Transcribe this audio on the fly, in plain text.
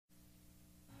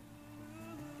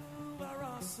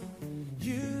awesome.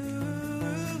 You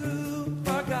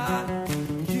are God.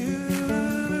 You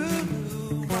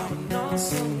are an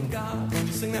awesome God.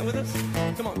 Sing that with us.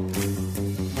 Come on.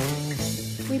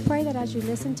 We pray that as you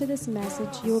listen to this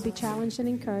message, you will be challenged and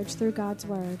encouraged through God's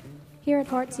Word. Here at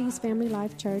Heartsease Family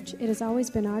Life Church, it has always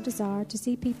been our desire to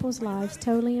see people's lives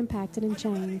totally impacted and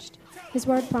changed. His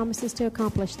Word promises to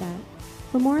accomplish that.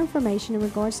 For more information in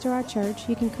regards to our church,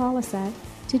 you can call us at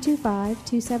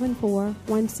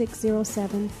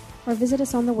 225-274-1607 or visit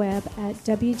us on the web at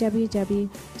www.hflc.us.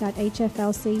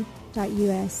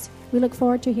 We look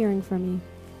forward to hearing from you.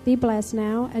 Be blessed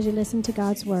now as you listen to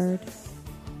God's Word.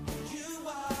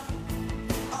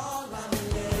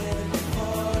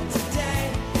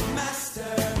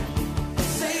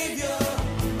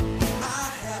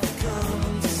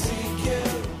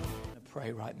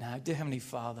 Right now. Dear Heavenly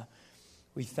Father,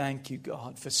 we thank you,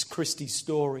 God, for Christy's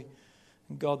story.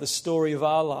 And God, the story of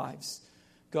our lives.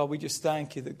 God, we just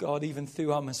thank you that, God, even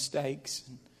through our mistakes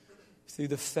and through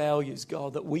the failures,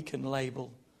 God, that we can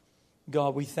label.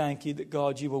 God, we thank you that,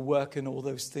 God, you were working all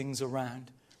those things around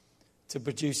to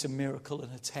produce a miracle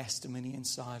and a testimony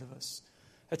inside of us.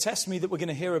 A testimony that we're going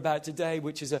to hear about today,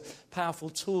 which is a powerful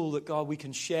tool that, God, we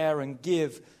can share and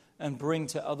give and bring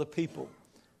to other people.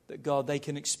 That, God, they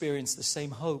can experience the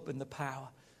same hope and the power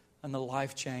and the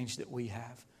life change that we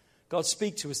have. God,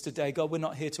 speak to us today. God, we're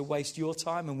not here to waste your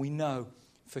time, and we know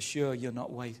for sure you're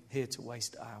not here to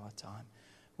waste our time.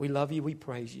 We love you, we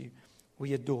praise you,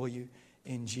 we adore you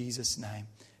in Jesus' name.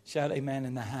 Shout amen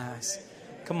in the house.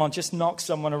 Come on, just knock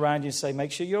someone around you and say,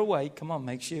 make sure you're awake. Come on,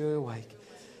 make sure you're awake.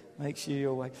 Make sure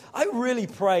you're awake. I really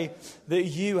pray that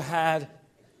you had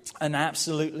an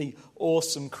absolutely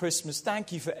awesome Christmas.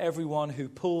 Thank you for everyone who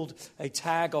pulled a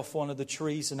tag off one of the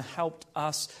trees and helped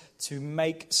us to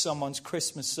make someone's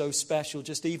Christmas so special.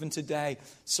 Just even today,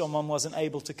 someone wasn't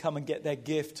able to come and get their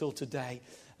gift till today.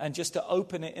 And just to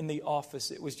open it in the office,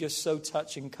 it was just so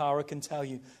touching. Cara can tell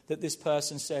you that this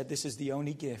person said, this is the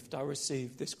only gift I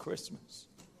received this Christmas.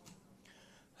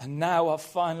 And now I've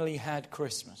finally had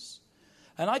Christmas.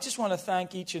 And I just want to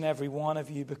thank each and every one of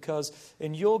you, because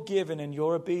in your giving and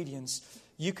your obedience,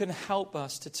 you can help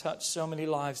us to touch so many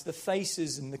lives. The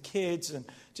faces and the kids and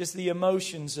just the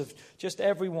emotions of just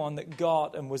everyone that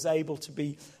got and was able to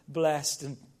be blessed.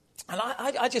 And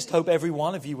I just hope every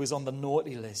one of you was on the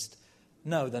naughty list.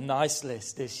 No, the nice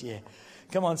list this year.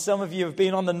 Come on, some of you have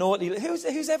been on the naughty list.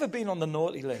 Who's ever been on the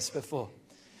naughty list before?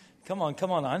 Come on.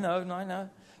 I know.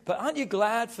 But aren't you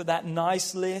glad for that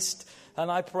nice list? And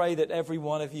I pray that every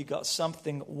one of you got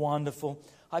something wonderful.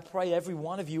 I pray every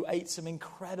one of you ate some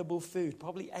incredible food.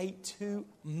 Probably ate too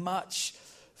much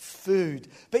food.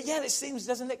 But yet it seems,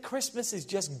 doesn't it, Christmas is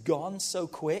just gone so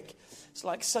quick. It's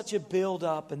like such a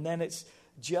build-up and then it's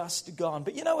just gone.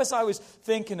 But you know, as I was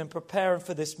thinking and preparing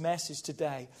for this message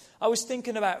today, I was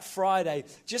thinking about Friday,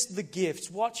 just the gifts,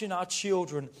 watching our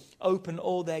children open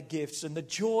all their gifts and the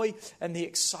joy and the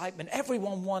excitement.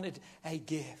 Everyone wanted a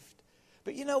gift.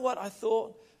 But you know what I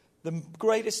thought? The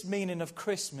greatest meaning of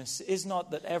Christmas is not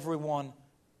that everyone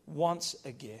wants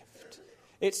a gift.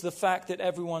 It's the fact that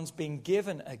everyone's been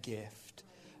given a gift.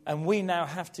 And we now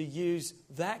have to use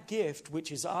that gift,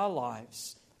 which is our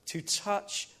lives, to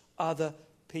touch other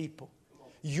people.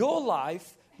 Your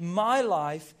life, my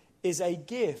life, is a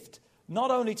gift,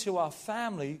 not only to our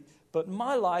family, but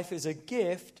my life is a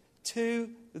gift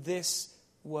to this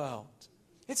world.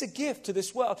 It's a gift to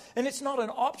this world. And it's not an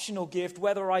optional gift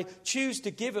whether I choose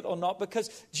to give it or not, because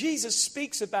Jesus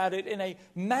speaks about it in a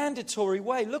mandatory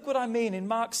way. Look what I mean. In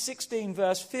Mark 16,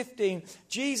 verse 15,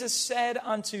 Jesus said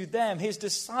unto them, his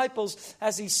disciples,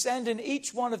 as he's sending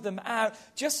each one of them out,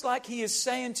 just like he is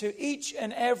saying to each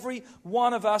and every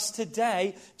one of us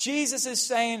today, Jesus is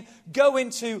saying, go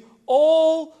into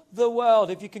all the world.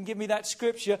 If you can give me that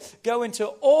scripture, go into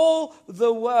all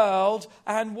the world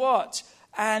and what?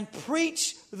 And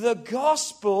preach the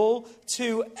gospel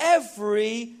to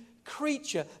every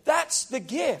creature. That's the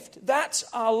gift. That's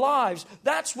our lives.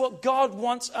 That's what God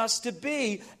wants us to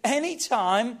be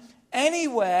anytime,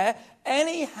 anywhere,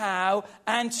 anyhow,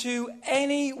 and to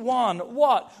anyone.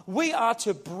 What? We are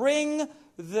to bring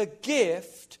the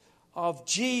gift of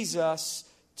Jesus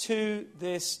to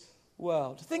this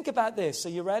world. Think about this. Are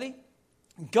you ready?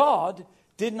 God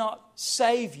did not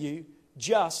save you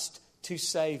just to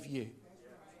save you.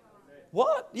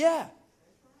 What? Yeah.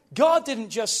 God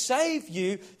didn't just save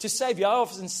you to save you. I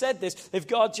often said this, if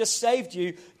God just saved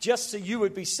you just so you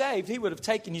would be saved, he would have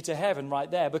taken you to heaven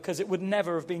right there, because it would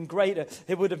never have been greater.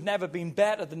 It would have never been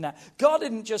better than that. God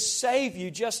didn't just save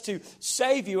you just to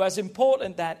save you, as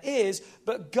important that is,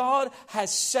 but God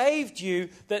has saved you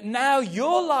that now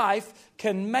your life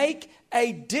can make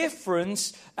a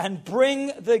difference and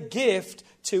bring the gift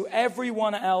to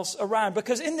everyone else around.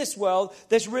 Because in this world,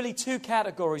 there's really two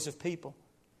categories of people.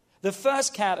 The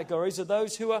first categories are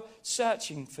those who are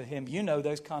searching for him. You know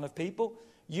those kind of people.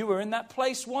 You were in that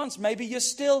place once. Maybe you're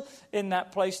still in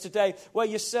that place today where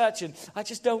you're searching. I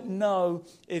just don't know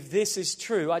if this is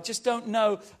true. I just don't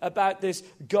know about this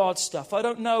God stuff. I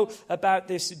don't know about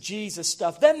this Jesus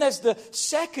stuff. Then there's the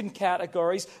second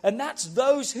categories, and that's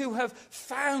those who have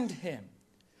found him.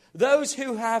 Those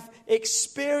who have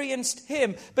experienced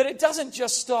him. But it doesn't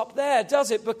just stop there, does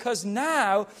it? Because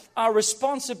now our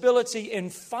responsibility in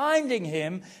finding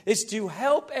him is to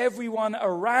help everyone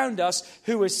around us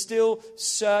who is still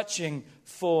searching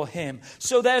for him.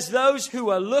 So there's those who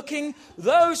are looking,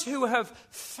 those who have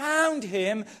found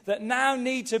him that now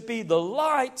need to be the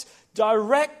light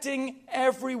directing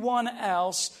everyone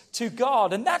else to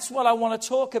God. And that's what I want to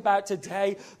talk about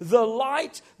today. The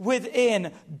light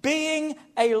within, being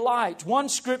a light. One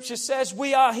scripture says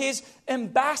we are his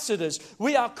ambassadors.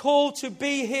 We are called to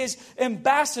be his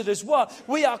ambassadors. What?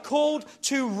 We are called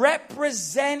to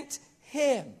represent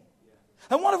him.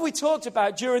 And what have we talked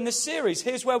about during this series?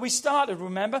 Here's where we started,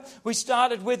 remember? We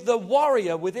started with the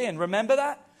warrior within. Remember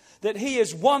that? That he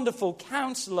is wonderful,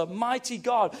 counselor, mighty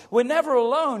God. We're never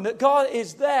alone, that God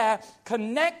is there,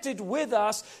 connected with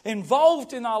us,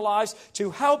 involved in our lives to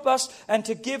help us and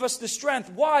to give us the strength.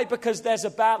 Why? Because there's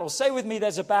a battle. Say with me,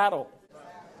 there's a battle.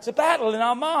 It's a battle in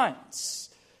our minds.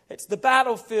 It's the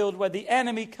battlefield where the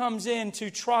enemy comes in to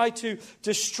try to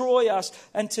destroy us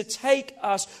and to take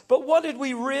us. But what did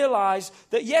we realize?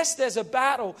 That yes, there's a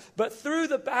battle, but through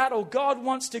the battle, God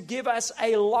wants to give us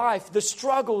a life. The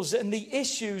struggles and the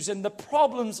issues and the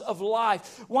problems of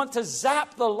life want to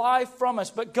zap the life from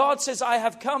us. But God says, I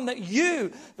have come that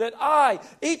you, that I,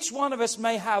 each one of us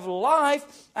may have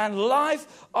life and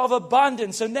life of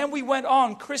abundance. And then we went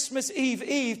on Christmas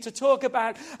Eve to talk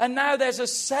about, and now there's a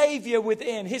Savior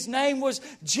within. His name was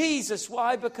Jesus.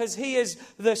 Why? Because he is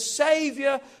the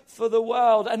Savior for the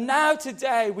world. And now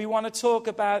today we want to talk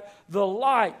about the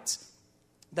light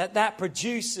that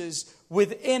produces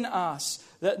within us,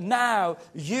 that now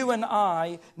you and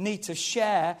I need to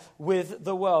share with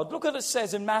the world. Look what it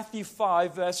says in Matthew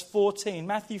 5, verse 14.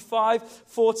 Matthew 5,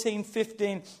 14,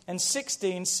 15, and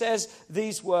 16 says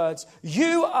these words,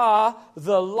 you are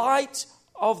the light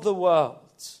of the world.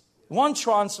 One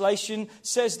translation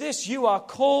says this, you are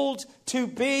called to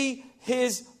be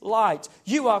his light.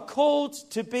 You are called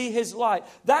to be his light.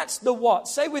 That's the what.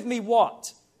 Say with me,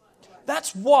 what?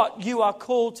 That's what you are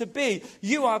called to be.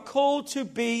 You are called to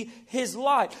be his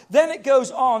light. Then it goes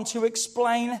on to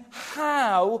explain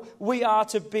how we are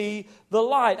to be the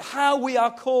light, how we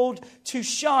are called to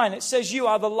shine. It says you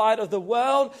are the light of the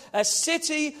world. A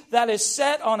city that is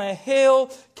set on a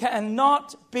hill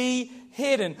cannot be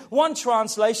hidden. One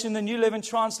translation, the New Living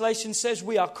Translation, says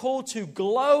we are called to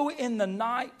glow in the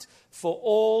night for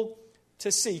all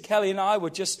to see. Kelly and I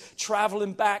were just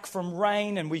traveling back from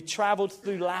Rain, and we traveled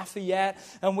through Lafayette,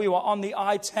 and we were on the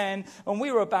I-10, and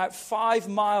we were about 5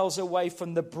 miles away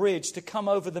from the bridge to come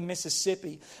over the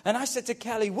Mississippi. And I said to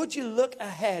Kelly, would you look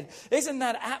ahead? Isn't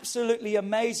that absolutely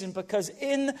amazing? Because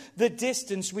in the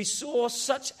distance, we saw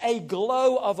such a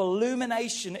glow of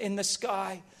illumination in the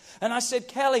sky. And I said,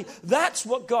 Kelly, that's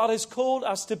what God has called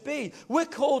us to be. We're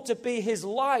called to be his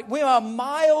light. We are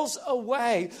miles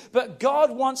away, but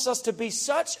God wants us to be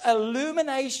such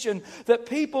illumination that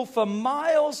people for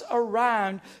miles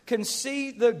around can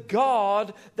see the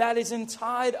God that is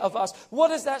inside of us. What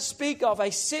does that speak of?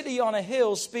 A city on a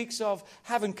hill speaks of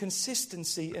having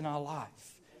consistency in our life.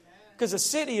 Because a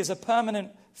city is a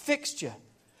permanent fixture.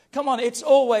 Come on, it's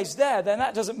always there. Then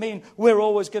that doesn't mean we're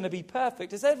always going to be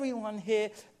perfect. Is everyone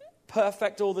here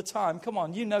perfect all the time? Come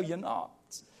on, you know you're not.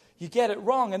 You get it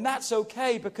wrong, and that's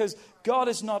okay, because God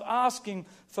is not asking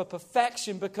for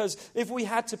perfection, because if we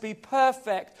had to be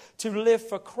perfect to live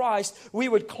for Christ, we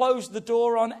would close the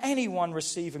door on anyone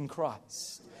receiving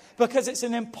Christ, because it's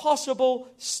an impossible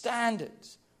standard.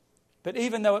 But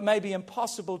even though it may be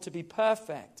impossible to be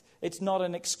perfect, it's not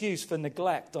an excuse for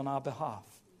neglect on our behalf,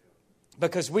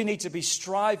 because we need to be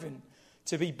striving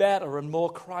to be better and more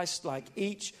Christ-like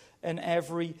each and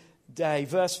every day.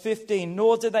 Verse 15,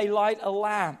 nor do they light a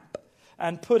lamp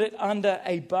and put it under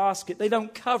a basket. They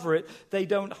don't cover it, they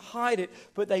don't hide it,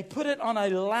 but they put it on a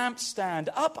lampstand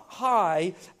up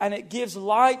high, and it gives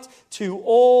light to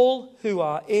all who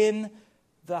are in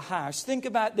the house. Think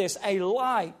about this. A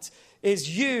light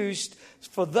is used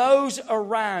for those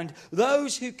around.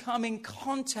 Those who come in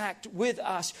contact with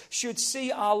us should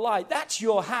see our light. That's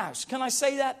your house. Can I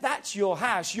say that? That's your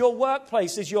house. Your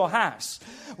workplace is your house.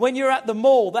 When you're at the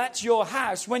mall, that's your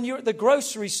house. When you're at the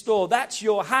grocery store, that's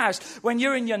your house. When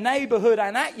you're in your neighborhood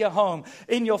and at your home,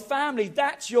 in your family,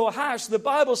 that's your house. The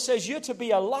Bible says you're to be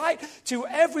a light to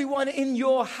everyone in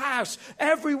your house,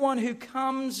 everyone who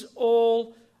comes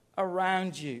all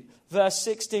around you. Verse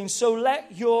 16, so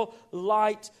let your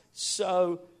light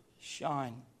so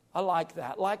shine. I like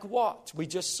that. Like what? We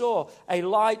just saw a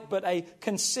light, but a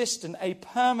consistent, a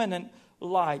permanent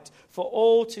light for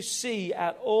all to see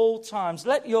at all times.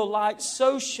 Let your light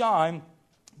so shine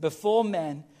before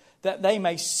men that they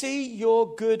may see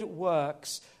your good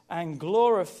works and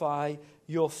glorify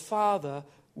your Father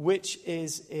which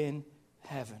is in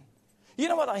heaven. You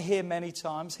know what I hear many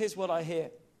times? Here's what I hear.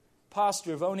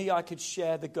 Pastor, if only I could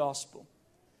share the gospel.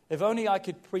 If only I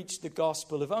could preach the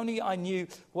gospel. If only I knew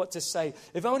what to say.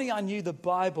 If only I knew the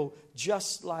Bible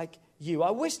just like you.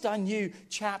 I wished I knew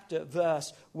chapter,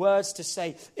 verse, words to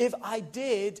say. If I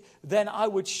did, then I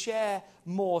would share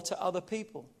more to other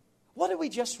people. What did we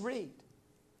just read?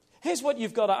 Here's what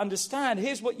you've got to understand.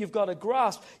 Here's what you've got to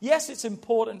grasp. Yes, it's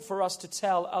important for us to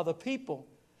tell other people.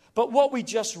 But what we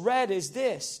just read is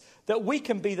this, that we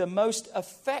can be the most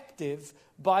effective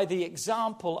by the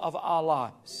example of our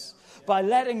lives. By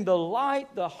letting the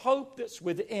light, the hope that's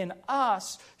within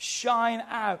us shine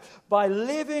out. By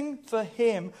living for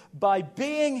Him, by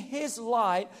being His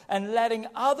light and letting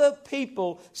other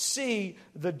people see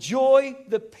the joy,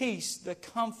 the peace, the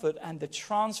comfort and the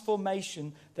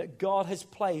transformation that God has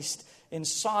placed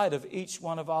inside of each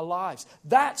one of our lives.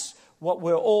 That's what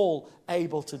we're all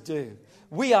able to do.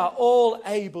 We are all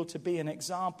able to be an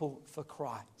example for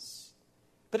Christ.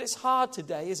 But it's hard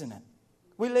today, isn't it?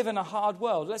 We live in a hard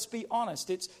world. Let's be honest.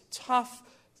 It's tough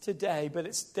today, but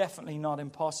it's definitely not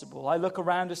impossible. I look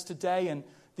around us today and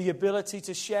the ability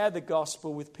to share the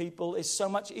gospel with people is so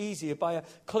much easier by a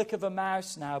click of a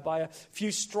mouse now, by a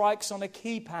few strikes on a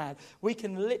keypad. We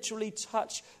can literally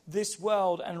touch this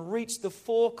world and reach the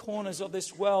four corners of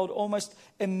this world almost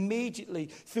immediately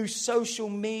through social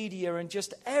media and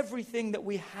just everything that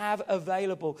we have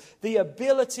available. The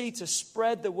ability to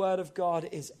spread the word of God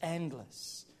is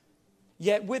endless.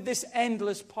 Yet with this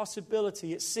endless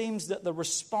possibility, it seems that the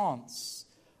response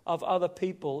of other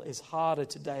people is harder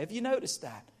today. Have you noticed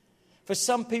that? For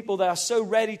some people, they are so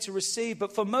ready to receive,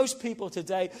 but for most people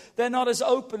today, they're not as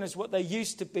open as what they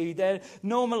used to be. They're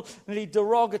normally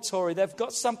derogatory. They've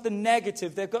got something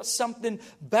negative. They've got something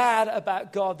bad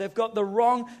about God. They've got the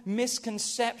wrong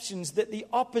misconceptions that the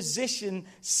opposition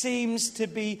seems to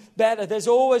be better. There's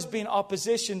always been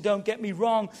opposition, don't get me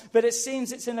wrong, but it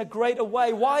seems it's in a greater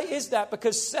way. Why is that?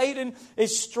 Because Satan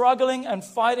is struggling and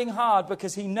fighting hard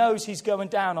because he knows he's going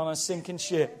down on a sinking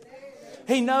ship.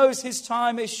 He knows his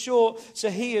time is short, so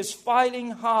he is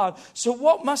fighting hard. So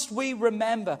what must we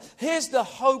remember? Here's the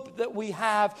hope that we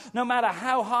have, no matter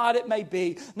how hard it may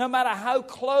be, no matter how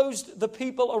closed the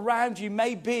people around you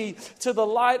may be to the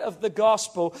light of the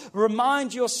gospel.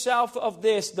 Remind yourself of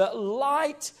this, that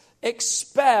light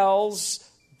expels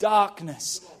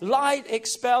darkness. Light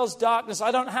expels darkness.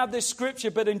 I don't have this scripture,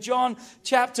 but in John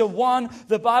chapter 1,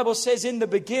 the Bible says, in the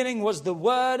beginning was the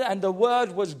Word, and the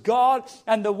Word was God,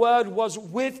 and the Word was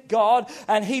with God,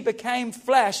 and He became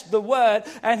flesh, the Word,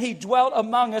 and He dwelt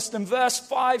among us. And verse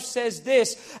 5 says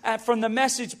this from the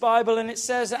Message Bible, and it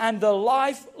says, and the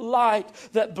light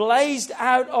that blazed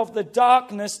out of the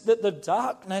darkness, that the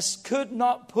darkness could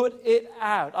not put it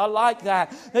out. I like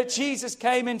that Jesus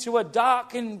came into a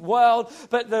darkened world,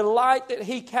 but the light that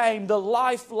He came, the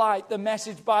life light, the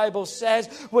Message Bible says,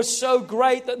 was so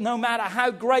great that no matter how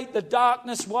great the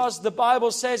darkness was, the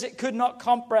Bible says it could not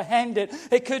comprehend it.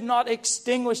 It could not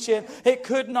extinguish it. It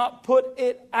could not put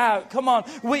it out. Come on,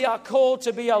 we are called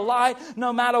to be a light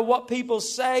no matter what people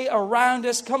say around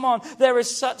us. Come on, there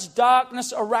is such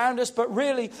darkness around us, but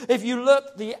really, if you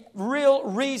look, the real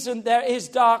reason there is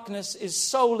darkness is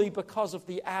solely because of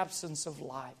the absence of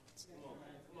light.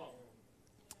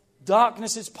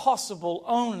 Darkness is possible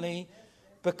only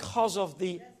because of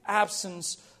the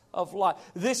absence of light.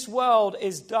 This world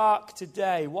is dark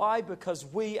today. Why? Because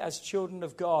we as children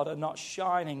of God are not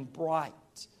shining bright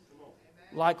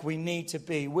like we need to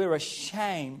be. We're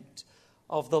ashamed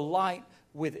of the light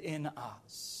within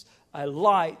us. A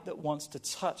light that wants to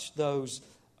touch those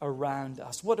around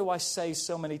us. What do I say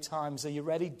so many times? Are you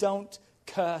ready? Don't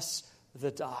curse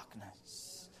the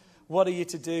darkness. What are you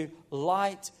to do?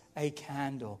 Light a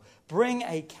candle. Bring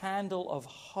a candle of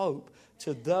hope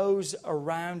to those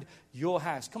around your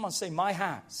house. Come on, say my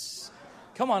house.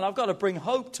 Come on, I've got to bring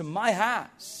hope to my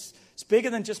house. It's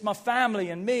bigger than just my family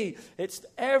and me. It's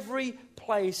every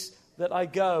place that I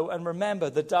go. And remember,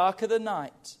 the darker the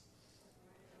night,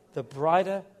 the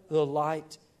brighter the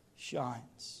light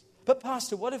shines. But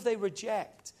Pastor, what if they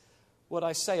reject what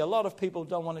I say? A lot of people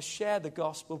don't want to share the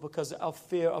gospel because of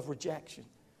fear of rejection.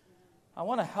 I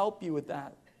want to help you with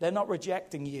that. They're not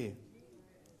rejecting you.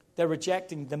 They're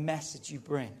rejecting the message you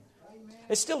bring.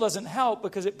 It still doesn't help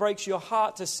because it breaks your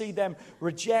heart to see them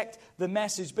reject the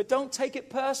message. But don't take it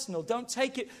personal. Don't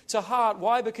take it to heart.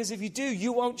 Why? Because if you do,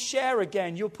 you won't share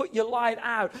again. You'll put your light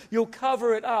out. You'll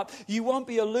cover it up. You won't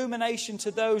be illumination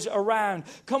to those around.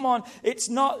 Come on, it's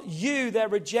not you they're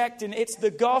rejecting. It's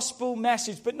the gospel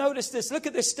message. But notice this. Look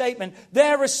at this statement.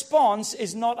 Their response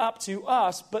is not up to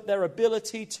us, but their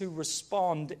ability to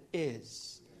respond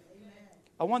is.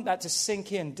 I want that to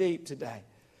sink in deep today.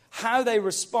 How they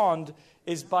respond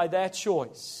is by their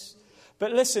choice.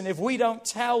 But listen, if we don't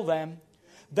tell them,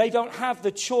 they don't have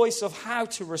the choice of how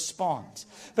to respond,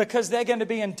 because they're going to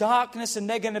be in darkness and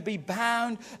they're going to be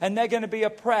bound and they're going to be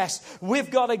oppressed. We've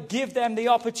got to give them the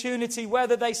opportunity,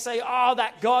 whether they say, oh,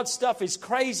 that God stuff is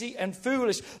crazy and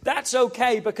foolish. That's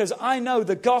okay, because I know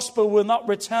the gospel will not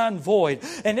return void.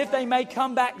 And if they may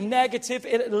come back negative,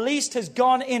 it at least has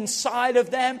gone inside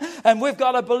of them. And we've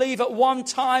got to believe at one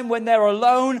time when they're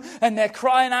alone and they're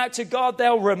crying out to God,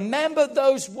 they'll remember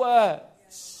those words.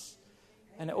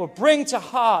 And it will bring to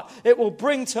heart, it will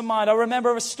bring to mind. I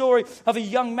remember a story of a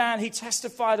young man. He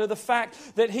testified of the fact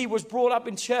that he was brought up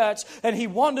in church and he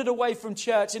wandered away from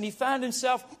church and he found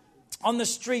himself on the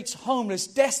streets, homeless,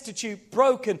 destitute,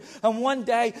 broken. And one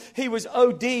day he was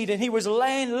OD'd and he was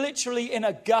laying literally in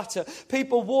a gutter.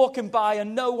 People walking by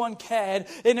and no one cared.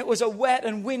 And it was a wet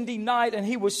and windy night and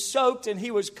he was soaked and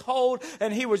he was cold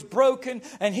and he was broken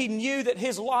and he knew that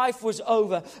his life was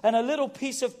over. And a little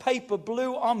piece of paper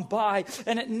blew on by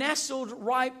and it nestled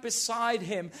right beside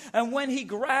him. And when he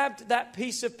grabbed that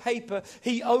piece of paper,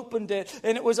 he opened it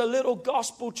and it was a little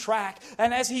gospel tract.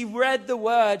 And as he read the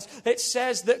words, it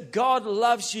says that God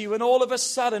loves you. And all of a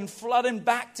sudden, flooding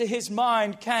back to his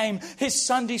mind came his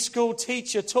Sunday school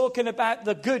teacher talking about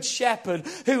the good shepherd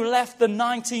who left the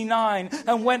 99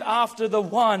 and went after the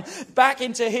one. Back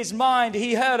into his mind,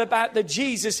 he heard about the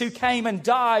Jesus who came and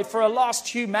died for a lost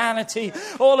humanity.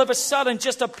 All of a sudden,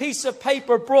 just a piece of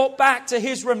paper brought back to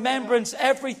his remembrance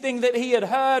everything that he had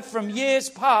heard from years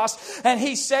past. And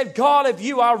he said, God, if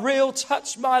you are real,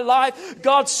 touch my life.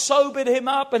 God sobered him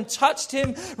up and touched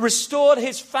him, restored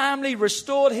his family,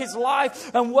 restored his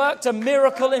life and worked a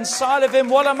miracle inside of him.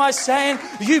 What am I saying?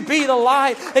 You be the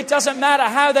light. It doesn't matter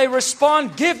how they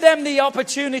respond. Give them the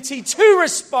opportunity to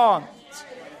respond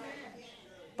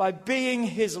by being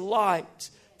his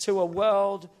light to a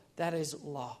world that is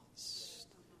lost.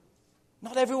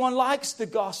 Not everyone likes the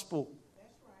gospel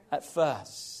at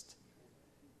first.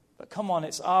 But come on,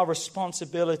 it's our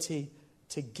responsibility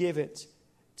to give it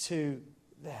to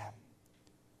them.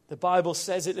 The Bible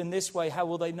says it in this way. How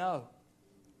will they know?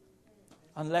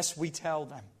 Unless we tell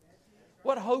them.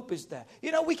 What hope is there?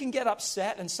 You know, we can get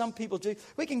upset, and some people do.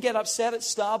 We can get upset at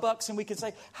Starbucks, and we can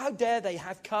say, how dare they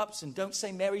have cups and don't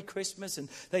say Merry Christmas, and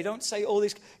they don't say all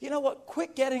this. You know what?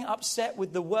 Quit getting upset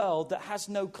with the world that has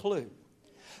no clue.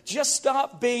 Just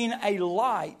start being a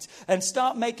light and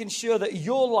start making sure that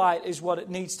your light is what it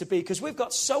needs to be. Because we've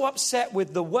got so upset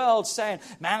with the world saying,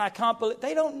 man, I can't believe.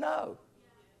 They don't know.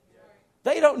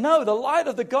 They don't know. The light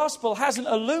of the gospel hasn't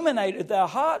illuminated their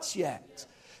hearts yet.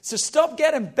 So stop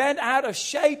getting bent out of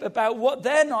shape about what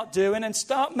they're not doing and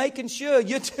start making sure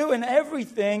you're doing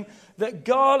everything that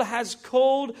God has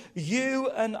called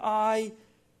you and I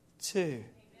to.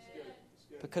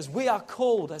 Because we are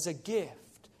called as a gift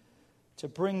to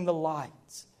bring the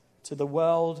light to the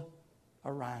world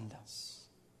around us.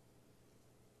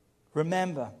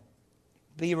 Remember,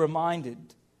 be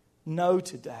reminded, know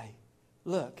today,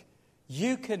 look,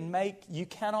 you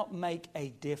cannot make a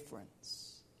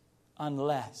difference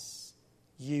unless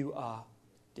you are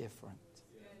different.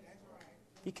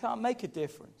 You can't make a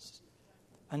difference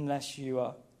unless you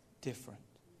are different.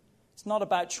 It's not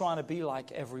about trying to be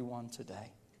like everyone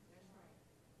today,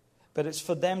 but it's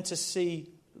for them to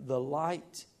see the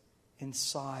light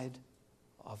inside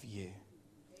of you.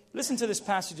 Listen to this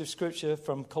passage of Scripture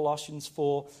from Colossians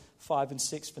 4, 5 and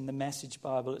 6 from the Message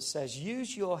Bible. It says,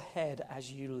 use your head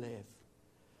as you live.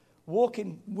 Walk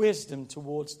in wisdom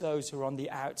towards those who are on the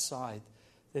outside,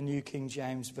 the New King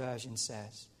James Version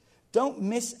says. Don't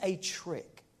miss a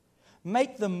trick.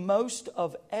 Make the most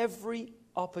of every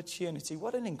opportunity.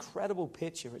 What an incredible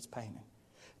picture it's painting.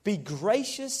 Be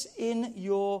gracious in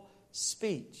your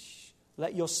speech.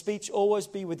 Let your speech always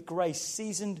be with grace,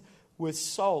 seasoned with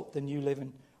salt, the New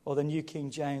Living Or the New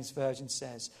King James Version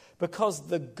says, because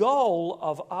the goal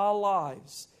of our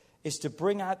lives is to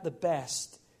bring out the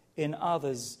best in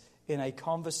others in a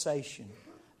conversation,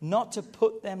 not to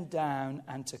put them down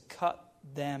and to cut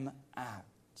them out.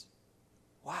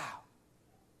 Wow.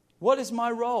 What is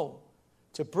my role?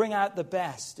 To bring out the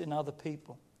best in other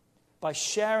people by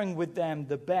sharing with them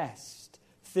the best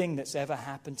thing that's ever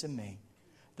happened to me,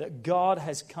 that God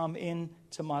has come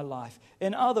into my life.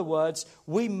 In other words,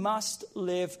 we must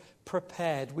live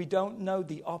prepared. We don't know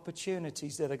the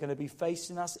opportunities that are going to be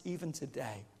facing us even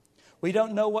today. We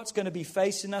don't know what's going to be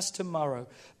facing us tomorrow,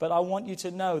 but I want you to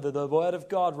know that the Word of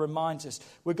God reminds us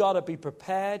we've got to be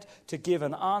prepared to give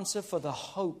an answer for the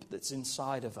hope that's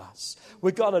inside of us.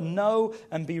 We've got to know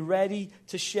and be ready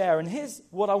to share. And here's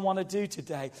what I want to do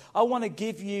today. I want to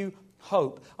give you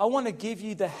hope. I want to give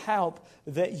you the help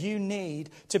that you need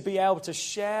to be able to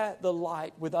share the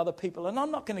light with other people. And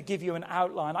I'm not going to give you an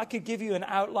outline. I could give you an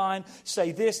outline,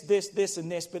 say this, this, this,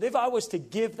 and this. But if I was to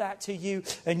give that to you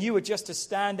and you were just to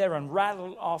stand there and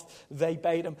rattle off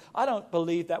verbatim, I don't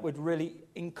believe that would really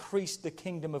increase the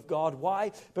kingdom of God.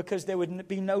 Why? Because there would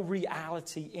be no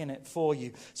reality in it for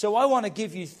you. So I want to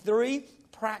give you 3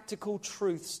 practical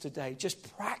truths today,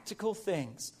 just practical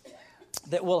things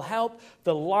that will help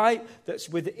the light that's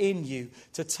within you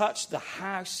to touch the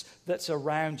house that's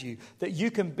around you, that you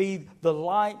can be the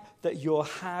light that your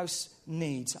house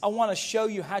needs. I want to show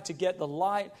you how to get the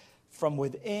light from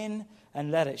within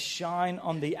and let it shine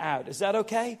on the out. Is that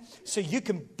okay? So you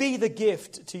can be the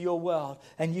gift to your world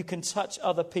and you can touch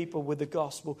other people with the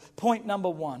gospel. Point number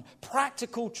 1,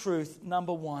 practical truth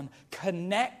number 1,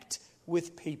 connect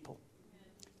with people.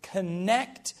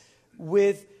 Connect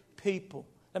with people.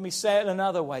 Let me say it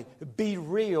another way. Be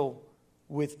real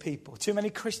with people. Too many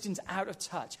Christians out of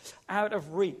touch, out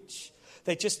of reach.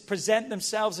 They just present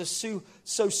themselves as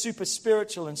so super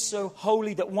spiritual and so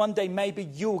holy that one day maybe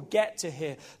you'll get to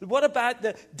here. What about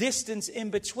the distance in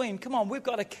between? Come on, we've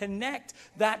got to connect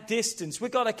that distance. We've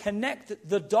got to connect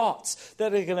the dots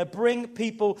that are going to bring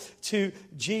people to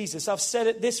Jesus. I've said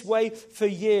it this way for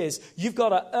years. You've got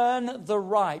to earn the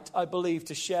right, I believe,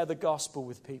 to share the gospel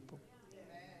with people.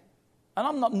 And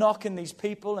I'm not knocking these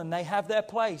people, and they have their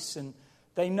place and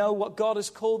they know what God has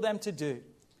called them to do.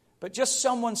 But just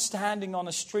someone standing on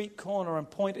a street corner and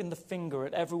pointing the finger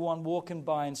at everyone walking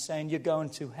by and saying, you're going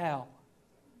to hell.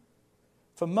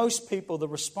 For most people, the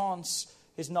response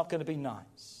is not going to be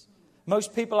nice.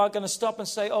 Most people aren't going to stop and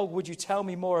say, oh, would you tell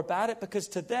me more about it? Because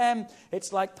to them,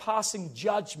 it's like passing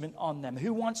judgment on them.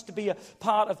 Who wants to be a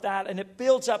part of that? And it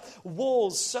builds up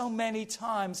walls so many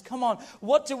times. Come on,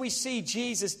 what do we see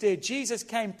Jesus did? Jesus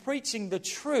came preaching the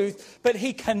truth, but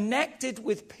he connected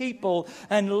with people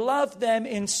and loved them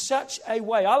in such a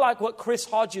way. I like what Chris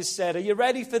Hodges said. Are you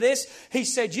ready for this? He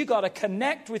said, you got to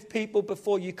connect with people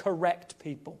before you correct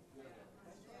people.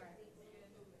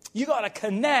 You got to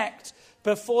connect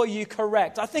before you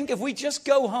correct. I think if we just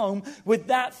go home with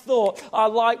that thought, our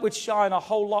light would shine a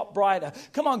whole lot brighter.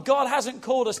 Come on, God hasn't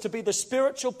called us to be the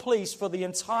spiritual police for the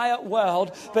entire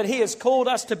world, but he has called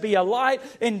us to be a light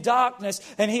in darkness,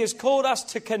 and he has called us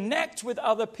to connect with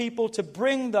other people to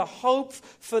bring the hope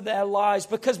for their lives,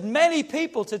 because many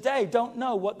people today don't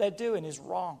know what they're doing is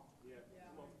wrong.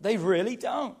 They really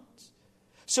don't.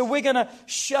 So we're going to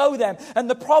show them. And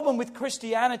the problem with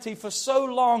Christianity for so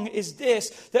long is this,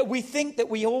 that we think that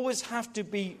we always have to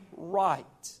be right.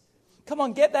 Come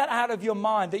on, get that out of your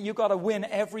mind, that you've got to win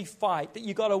every fight, that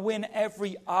you've got to win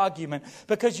every argument,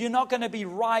 because you're not going to be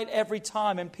right every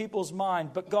time in people's mind,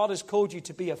 but God has called you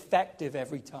to be effective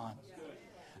every time.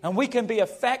 And we can be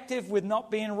effective with not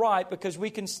being right, because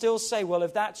we can still say, well,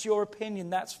 if that's your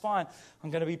opinion, that's fine. I'm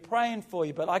going to be praying for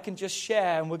you, but I can just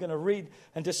share, and we're going to read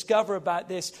and discover about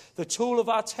this. The tool of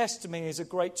our testimony is a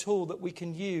great tool that we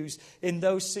can use in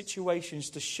those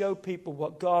situations to show people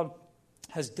what God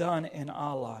has done in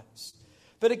our lives.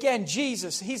 But again,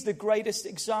 Jesus, he's the greatest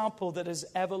example that has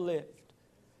ever lived.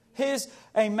 Here's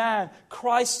a man,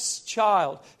 Christ's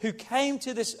child, who came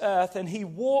to this earth and he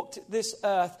walked this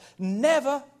earth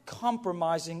never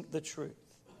compromising the truth.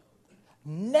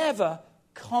 Never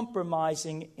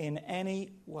compromising in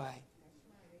any way.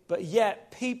 But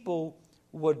yet people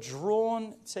were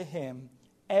drawn to him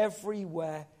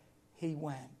everywhere he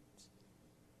went.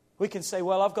 We can say,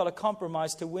 well, I've got to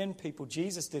compromise to win people.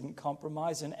 Jesus didn't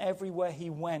compromise, and everywhere he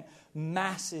went,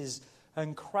 masses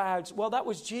and crowds. Well, that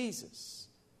was Jesus.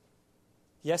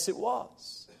 Yes, it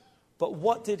was. But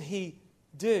what did he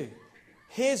do?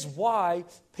 Here's why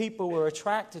people were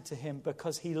attracted to him,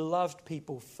 because he loved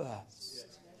people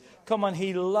first. Come on,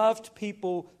 he loved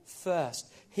people first.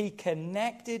 He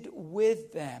connected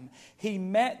with them. He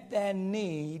met their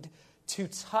need to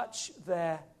touch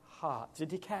their heart.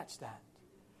 Did you catch that?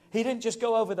 He didn't just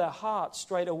go over their heart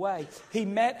straight away. He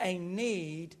met a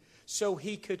need so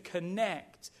he could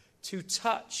connect, to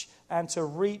touch and to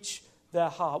reach their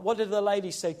heart. What did the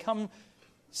lady say? Come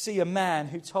see a man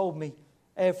who told me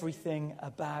everything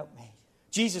about me.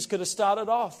 Jesus could have started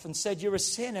off and said, you're a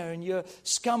sinner and you're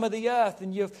scum of the earth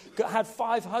and you've had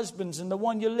 5 husbands and the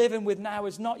one you're living with now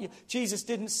is not you. Jesus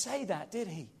didn't say that, did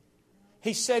he?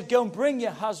 He said, go and bring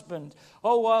your husband.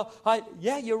 Oh, well,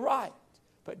 yeah, you're right.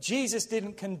 But Jesus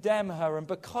didn't condemn her, and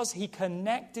because he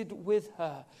connected with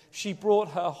her, she brought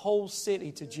her whole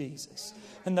city to Jesus.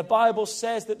 And the Bible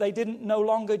says that they didn't no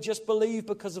longer just believe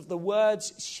because of the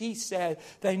words she said.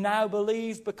 They now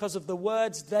believe because of the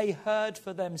words they heard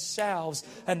for themselves,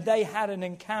 and they had an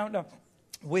encounter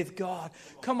with God.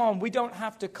 Come on, we don't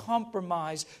have to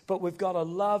compromise, but we've got to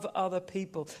love other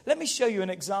people. Let me show you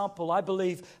an example, I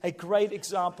believe a great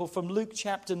example from Luke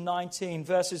chapter 19,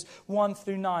 verses 1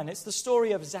 through 9. It's the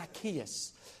story of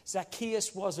Zacchaeus.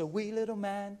 Zacchaeus was a wee little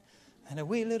man, and a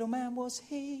wee little man was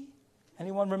he.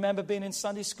 Anyone remember being in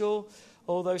Sunday school?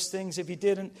 All those things. If you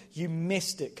didn't, you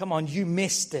missed it. Come on, you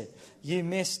missed it. You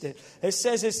missed it. It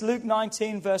says, it's Luke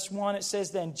 19, verse 1. It says,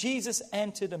 then Jesus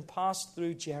entered and passed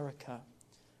through Jericho.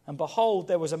 And behold,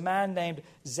 there was a man named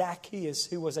Zacchaeus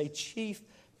who was a chief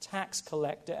tax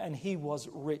collector, and he was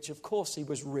rich. Of course he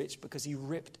was rich because he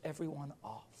ripped everyone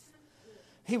off.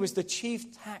 He was the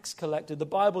chief tax collector. The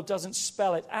Bible doesn't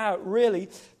spell it out really,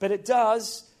 but it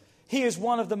does. He is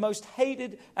one of the most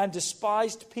hated and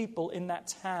despised people in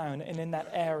that town and in that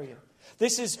area.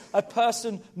 This is a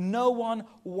person no one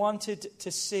wanted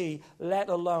to see, let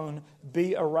alone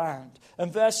be around.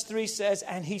 And verse 3 says,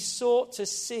 and he sought to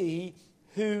see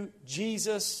who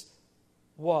Jesus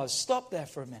was. Stop there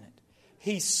for a minute.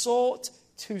 He sought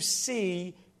to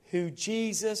see who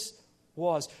Jesus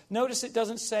was. Notice it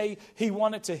doesn't say he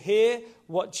wanted to hear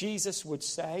what Jesus would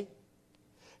say.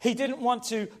 He didn't want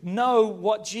to know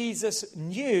what Jesus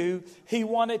knew. He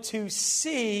wanted to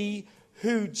see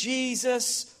who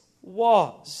Jesus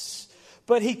was.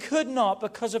 But he could not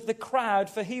because of the crowd,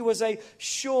 for he was a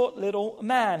short little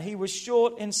man. He was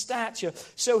short in stature.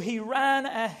 So he ran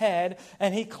ahead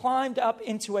and he climbed up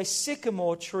into a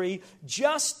sycamore tree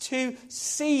just to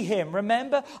see him.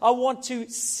 Remember, I want to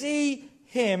see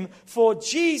him, for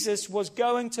Jesus was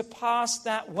going to pass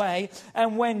that way.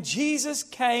 And when Jesus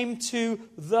came to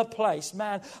the place,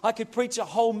 man, I could preach a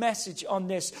whole message on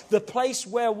this. The place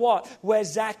where what? Where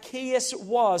Zacchaeus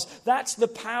was. That's the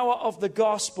power of the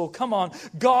gospel. Come on.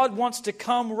 God wants to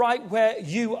come right where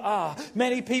you are.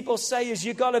 Many people say is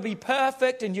you got to be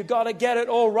perfect and you got to get it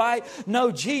all right.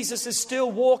 No, Jesus is still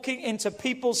walking into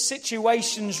people's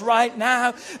situations right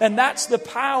now. And that's the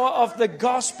power of the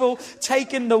gospel,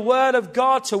 taking the word of God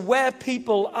to where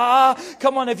people are.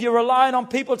 Come on, if you're relying on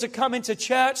people to come into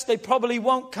church, they probably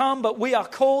won't come, but we are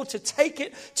called to take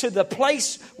it to the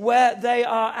place where they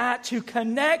are at, to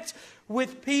connect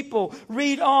with people.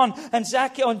 Read on. And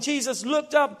Jesus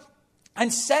looked up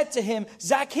and said to him,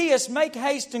 Zacchaeus, make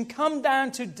haste and come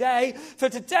down today. For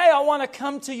today I want to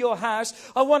come to your house.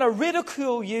 I want to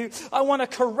ridicule you. I want to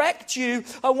correct you.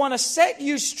 I want to set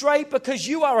you straight because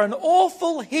you are an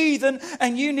awful heathen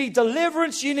and you need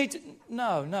deliverance. You need to...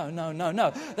 No.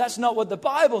 That's not what the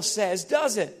Bible says,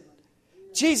 does it?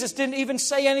 Jesus didn't even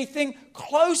say anything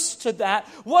close to that.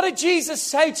 What did Jesus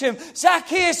say to him?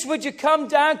 Zacchaeus, would you come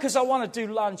down? Because I want to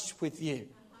do lunch with you.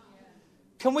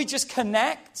 Can we just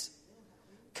connect?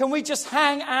 Can we just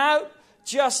hang out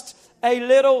just a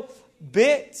little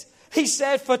bit? He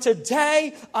said, for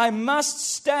today I must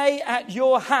stay at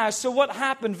your house. So what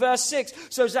happened? Verse 6.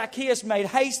 So Zacchaeus made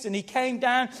haste and he came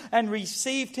down and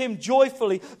received him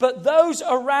joyfully. But those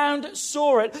around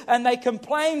saw it and they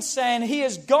complained, saying, he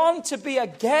has gone to be a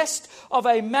guest of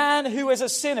a man who is a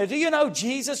sinner. Do you know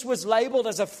Jesus was labeled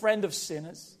as a friend of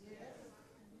sinners?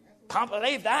 Can't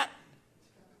believe that.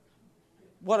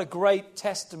 What a great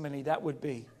testimony that would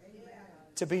be,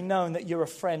 to be known that you're a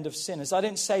friend of sinners. I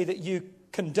didn't say that you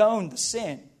condone the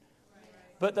sin,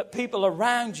 but that people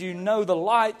around you know the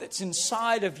light that's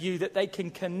inside of you, that they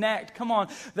can connect. Come on,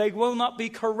 they will not be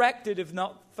corrected if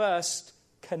not first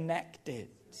connected.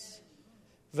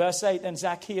 Verse 8, then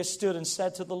Zacchaeus stood and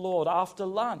said to the Lord, after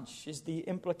lunch is the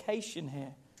implication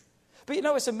here. But you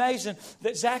know, it's amazing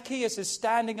that Zacchaeus is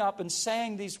standing up and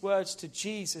saying these words to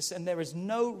Jesus, and there is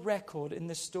no record in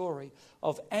this story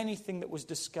of anything that was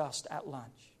discussed at lunch.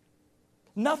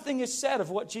 Nothing is said of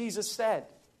what Jesus said.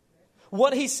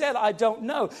 What he said, I don't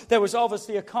know. There was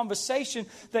obviously a conversation.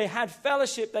 They had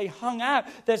fellowship. They hung out.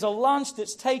 There's a lunch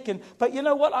that's taken. But you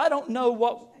know what? I don't know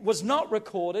what was not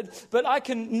recorded, but I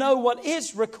can know what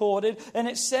is recorded. And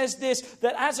it says this,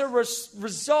 that as a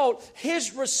result,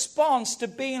 his response to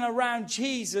being around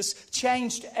Jesus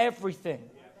changed everything.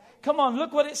 Come on,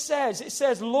 look what it says. It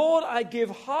says, Lord, I give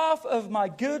half of my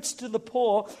goods to the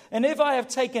poor, and if I have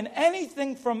taken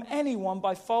anything from anyone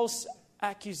by false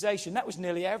accusation, that was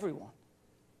nearly everyone.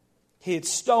 He had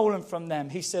stolen from them.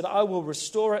 He said, I will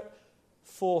restore it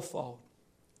fourfold.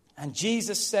 And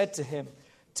Jesus said to him,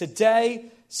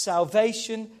 today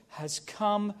salvation has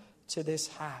come to this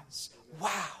house. Wow,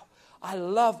 I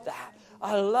love that.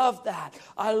 I love that.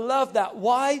 I love that.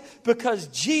 Why? Because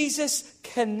Jesus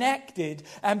connected.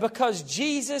 And because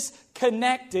Jesus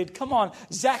connected, come on,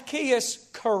 Zacchaeus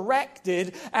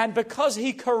corrected. And because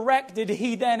he corrected,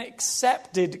 he then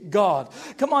accepted God.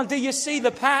 Come on, do you see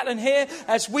the pattern here?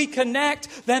 As we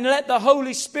connect, then let the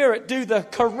Holy Spirit do the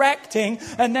correcting.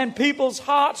 And then people's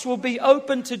hearts will be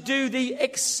open to do the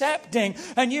accepting.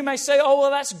 And you may say, oh,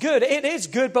 well, that's good. It is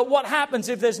good. But what happens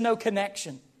if there's no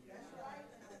connection?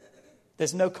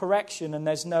 There's no correction and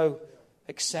there's no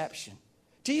exception.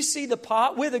 Do you see the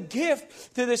part? We're the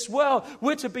gift to this world.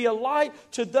 We're to be a light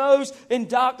to those in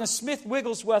darkness. Smith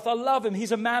Wigglesworth, I love him.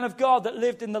 He's a man of God that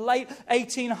lived in the late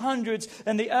 1800s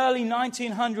and the early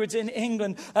 1900s in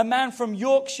England. A man from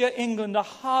Yorkshire, England, a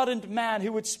hardened man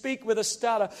who would speak with a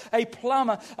stutter. A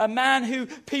plumber, a man who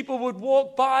people would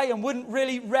walk by and wouldn't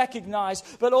really recognize.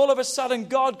 But all of a sudden,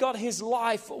 God got his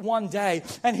life one day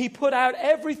and he put out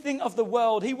everything of the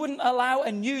world. He wouldn't allow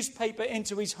a newspaper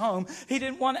into his home. He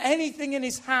didn't want anything in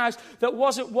his house that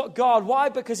wasn't what God. Why?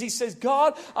 Because he says,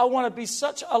 God, I want to be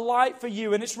such a light for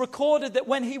you. And it's recorded that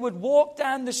when he would walk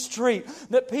down the street,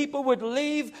 that people would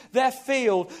leave their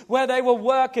field where they were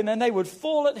working and they would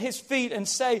fall at his feet and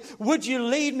say, would you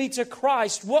lead me to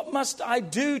Christ? What must I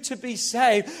do to be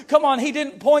saved? Come on, he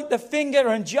didn't point the finger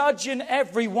and judge in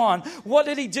everyone. What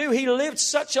did he do? He lived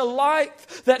such a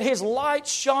life that his light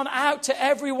shone out to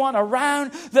everyone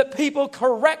around, that people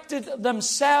corrected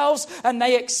themselves and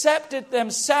they accepted themselves.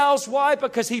 Why?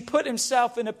 Because he put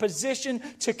himself in a position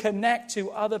to connect to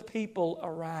other people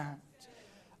around.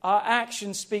 Our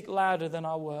actions speak louder than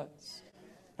our words.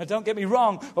 Now, don't get me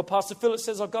wrong. Well, Pastor Philip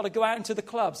says, I've got to go out into the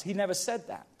clubs. He never said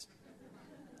that.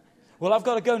 Well, I've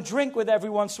got to go and drink with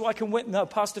everyone so I can win. No,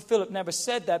 Pastor Philip never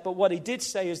said that. But what he did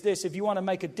say is this: if you want to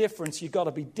make a difference, you've got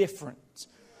to be different.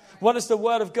 What does the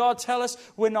Word of God tell us?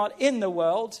 We're not in the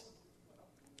world.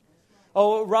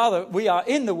 Or rather, we are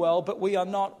in the world, but we are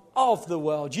not of the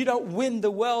world. You don't win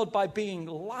the world by being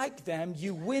like them.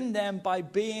 You win them by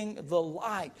being the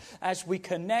light as we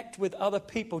connect with other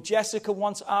people. Jessica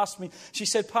once asked me, she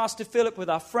said, Pastor Philip, with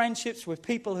our friendships with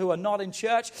people who are not in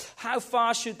church, how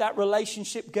far should that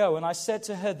relationship go? And I said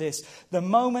to her this: the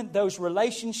moment those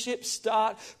relationships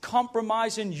start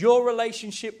compromising your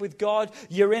relationship with God,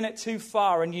 you're in it too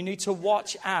far and you need to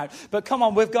watch out. But come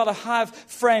on, we've got to have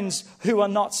friends who are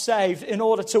not saved in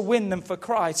order to win them for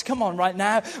Christ. Come on right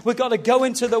now. We've got to go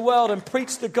into the world and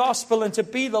preach the gospel and to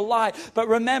be the light. But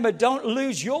remember, don't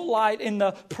lose your light in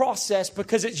the process,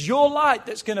 because it's your light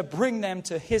that's going to bring them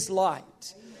to his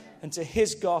light and to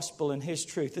his gospel and his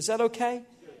truth. Is that okay?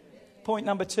 Point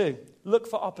number 2, look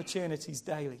for opportunities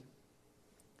daily.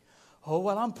 Oh,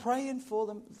 well, I'm praying for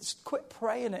them. Quit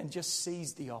praying it and just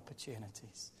seize the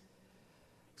opportunities.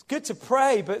 It's good to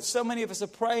pray, but so many of us are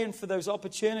praying for those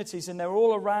opportunities and they're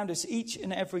all around us each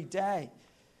and every day.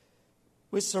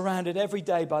 We're surrounded every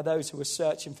day by those who are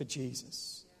searching for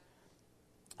Jesus.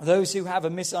 Those who have a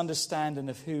misunderstanding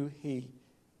of who he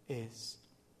is.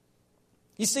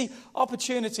 You see,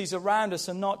 opportunities around us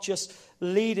are not just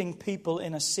leading people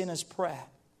in a sinner's prayer,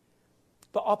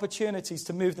 but opportunities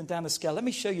to move them down the scale. Let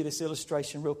me show you this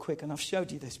illustration real quick, and I've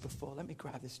showed you this before. Let me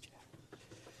grab this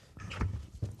chair.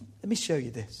 Let me show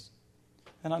you this.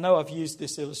 And I know I've used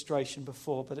this illustration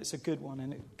before, but it's a good one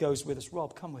and it goes with us.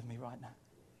 Rob, come with me right now.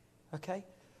 Okay?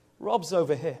 Rob's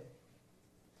over here.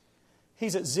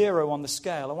 He's at 0 on the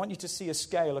scale. I want you to see a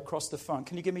scale across the front.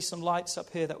 Can you give me some lights up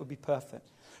here? That would be perfect.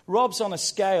 Rob's on a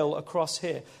scale across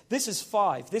here. This is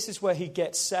 5. This is where he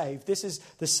gets saved. This is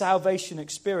the salvation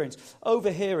experience. Over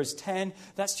here is 10.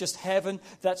 That's just heaven.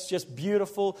 That's just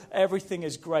beautiful. Everything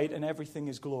is great and everything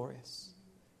is glorious.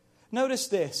 Notice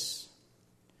this,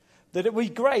 that it would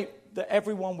be great that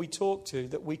everyone we talk to,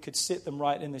 that we could sit them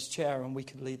right in this chair and we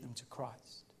could lead them to Christ.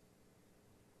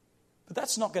 But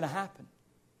that's not going to happen.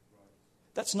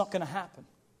 That's not going to happen.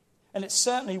 And it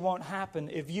certainly won't happen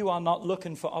if you are not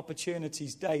looking for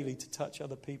opportunities daily to touch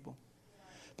other people.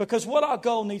 Because what our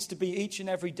goal needs to be each and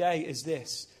every day is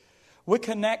this: We're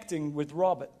connecting with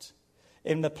Robert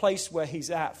in the place where he's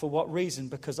at. For what reason?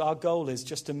 Because our goal is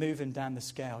just to move him down the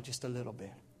scale just a little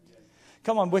bit.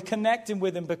 Come on, we're connecting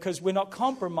with him because we're not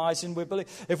compromising.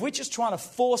 If we're just trying to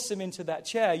force him into that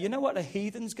chair, you know what a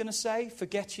heathen's going to say?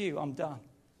 Forget you, I'm done.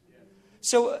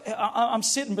 So I'm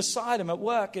sitting beside him at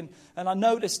work, and I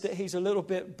noticed that he's a little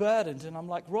bit burdened. And I'm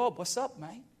like, Rob, what's up,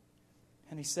 mate?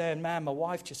 And he's saying, man, my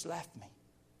wife just left me.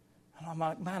 And I'm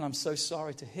like, man, I'm so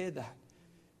sorry to hear that.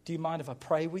 Do you mind if I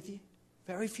pray with you?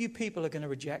 Very few people are going to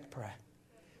reject prayer.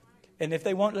 And if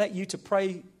they won't let you to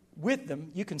pray with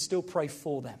them, you can still pray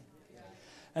for them.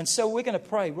 And so we're going to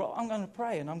pray. Well, I'm going to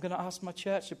pray, and I'm going to ask my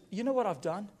church. You know what I've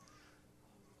done?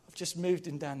 I've just moved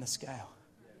him down the scale.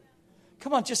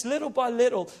 Come on, just little by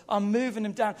little, I'm moving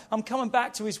him down. I'm coming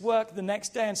back to his work the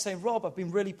next day and saying, Rob, I've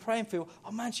been really praying for you.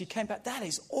 Oh, man, she came back. That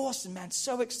is awesome, man.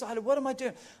 So excited. What am I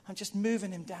doing? I'm just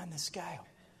moving him down the scale.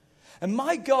 And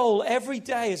my goal every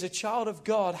day as a child of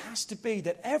God has to be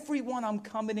that everyone I'm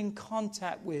coming in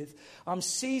contact with, I'm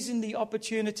seizing the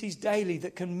opportunities daily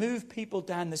that can move people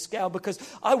down the scale, because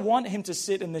I want him to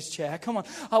sit in this chair. Come on,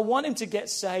 I want him to get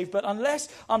saved. But unless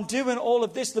I'm doing all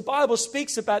of this, the Bible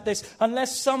speaks about this,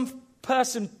 unless some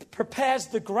person prepares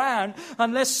the ground,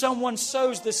 unless someone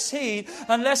sows the seed,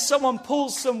 unless someone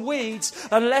pulls some weeds,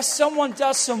 unless someone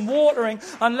does some watering,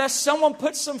 unless someone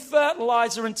puts some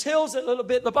fertilizer and tills it a little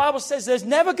bit, the Bible says there's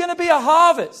never going to be a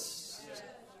harvest.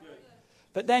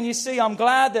 But then you see, I'm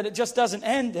glad that it just doesn't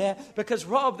end there, because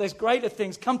Rob, there's greater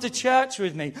things. Come to church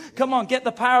with me. Come on, get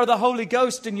the power of the Holy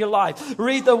Ghost in your life.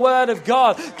 Read the Word of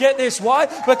God. Get this. Why?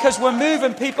 Because we're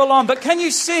moving people on. But can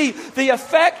you see the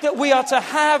effect that we are to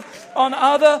have on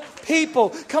other people?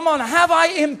 Come on, have I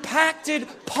impacted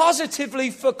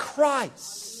positively for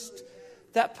Christ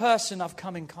that person I've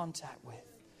come in contact with?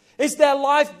 Is their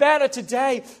life better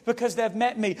today because they've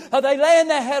met me? Are they laying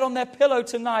their head on their pillow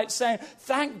tonight saying,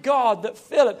 thank God that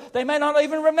Philip, they may not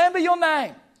even remember your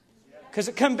name. Because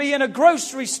it can be in a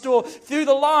grocery store, through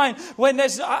the line, when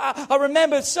there's, I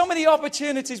remember so many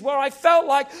opportunities where I felt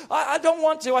like, I don't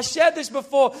want to. I shared this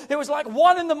before. It was like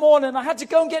 1 a.m. I had to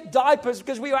go and get diapers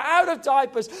because we were out of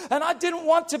diapers. And I didn't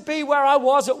want to be where I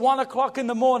was at 1 o'clock in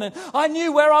the morning. I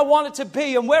knew where I wanted to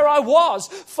be, and where I was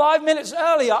 5 minutes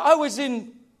earlier, I was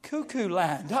in cuckoo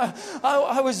land.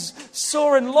 I was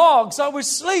sawing logs. I was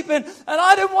sleeping, and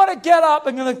I didn't want to get up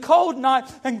in a cold night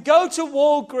and go to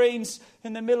Walgreens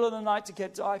in the middle of the night to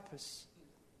get diapers.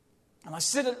 And I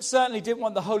certainly didn't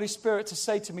want the Holy Spirit to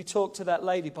say to me, talk to that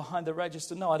lady behind the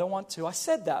register. No, I don't want to. I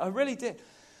said that. I really did.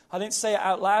 I didn't say it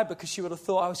out loud because she would have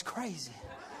thought I was crazy.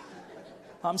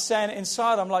 I'm saying it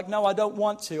inside. I'm like, no, I don't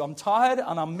want to. I'm tired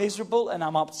and I'm miserable and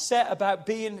I'm upset about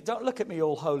being... Don't look at me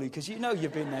all holy, because you know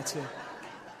you've been there too.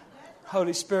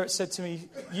 Holy Spirit said to me,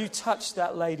 you touch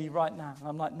that lady right now. And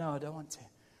I'm like, no, I don't want to.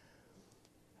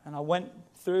 And I went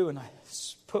through and I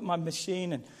put my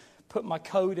machine and put my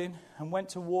code in and went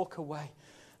to walk away.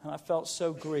 And I felt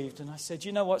so grieved. And I said,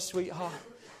 you know what, sweetheart?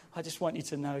 I just want you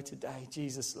to know today,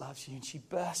 Jesus loves you. And she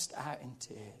burst out in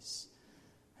tears.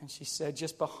 And she said,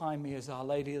 just behind me is Our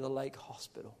Lady of the Lake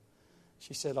Hospital.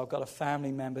 She said, I've got a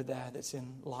family member there that's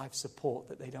in life support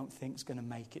that they don't think is going to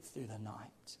make it through the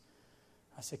night.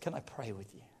 I said, can I pray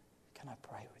with you? Can I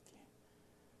pray with you?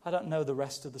 I don't know the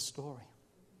rest of the story.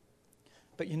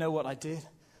 But you know what I did?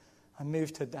 I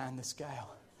moved her down the scale.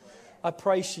 I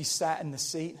pray she sat in the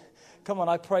seat. Come on,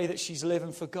 I pray that she's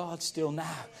living for God still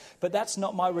now. But that's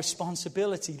not my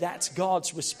responsibility. That's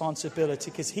God's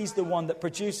responsibility, because He's the one that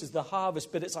produces the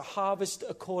harvest. But it's a harvest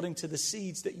according to the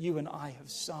seeds that you and I have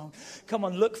sown. Come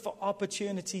on, look for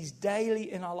opportunities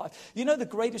daily in our life. You know the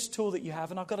greatest tool that you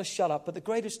have, and I've got to shut up, but the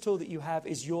greatest tool that you have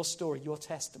is your story, your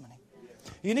testimony.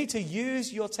 You need to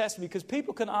use your testimony, because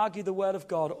people can argue the Word of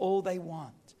God all they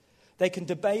want. They can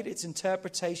debate its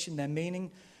interpretation, their meaning,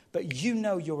 but you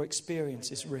know your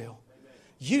experience is real.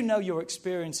 You know your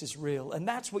experience is real. And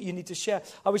that's what you need to share.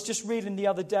 I was just reading the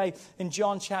other day in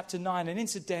John chapter 9. And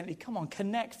incidentally, come on,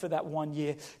 connect for that 1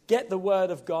 year. Get the Word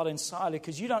of God inside it.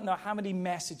 Because you don't know how many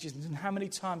messages and how many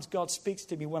times God speaks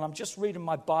to me when I'm just reading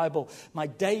my Bible, my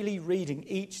daily reading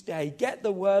each day. Get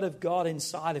the Word of God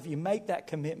inside of you. Make that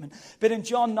commitment. But in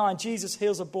John 9, Jesus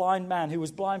heals a blind man who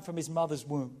was blind from his mother's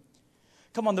womb.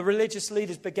 Come on, the religious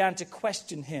leaders began to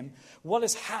question him. What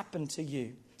has happened to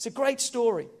you? It's a great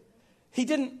story. He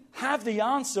didn't have the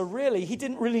answer, really. He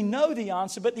didn't really know the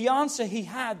answer, but the answer he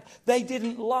had, they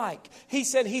didn't like. He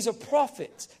said he's a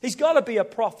prophet. He's got to be a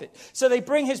prophet. So they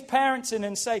bring his parents in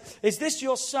and say, is this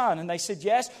your son? And they said,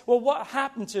 yes. Well, what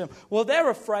happened to him? Well, they're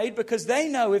afraid because they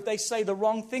know if they say the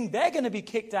wrong thing, they're going to be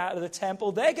kicked out of the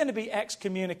temple. They're going to be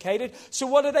excommunicated. So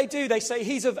what do? They say,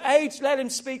 he's of age, let him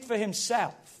speak for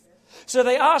himself. So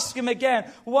they ask him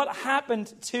again, what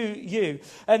happened to you?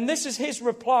 And this is his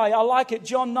reply. I like it.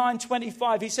 John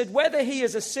 9:25. He said, whether he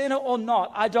is a sinner or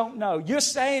not, I don't know. You're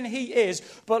saying he is,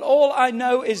 but all I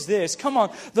know is this. Come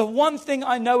on. The one thing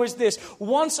I know is this.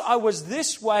 Once I was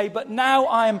this way, but now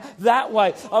I am that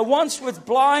way. I once was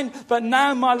blind, but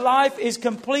now my life is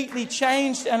completely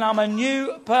changed and I'm a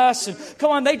new person.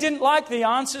 Come on. They didn't like the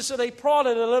answer, so they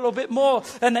prodded a little bit more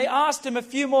and they asked him a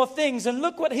few more things. And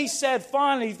look what he said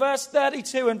finally, verse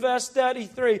 32 and verse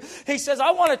 33. He says,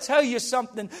 I want to tell you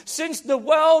something. Since the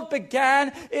world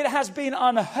began, it has been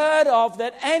unheard of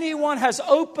that anyone has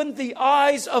opened the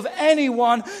eyes of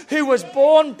anyone who was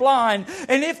born blind.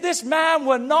 And if this man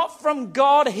were not from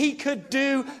God, he could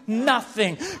do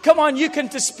nothing. Come on, you can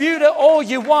dispute it all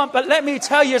you want, but let me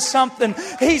tell you something.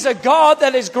 He's a God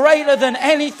that is greater than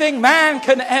anything man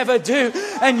can ever do.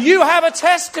 And you have a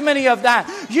testimony of that.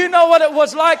 You know what it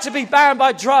was like to be bound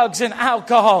by drugs and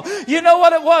alcohol. You know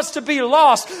what it was to be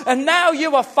lost, and now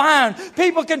you are found.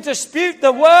 People can dispute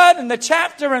the word and the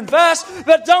chapter and verse,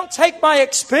 but don't take my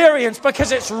experience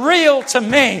because it's real to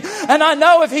me. And I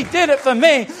know if he did it for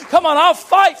me, come on, I'll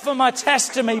fight for my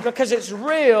testimony because it's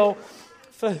real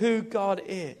for who God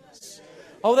is.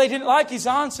 Oh, they didn't like his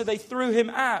answer. They threw him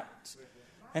out.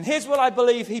 And here's what I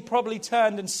believe he probably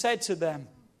turned and said to them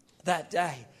that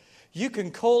day. You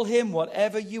can call him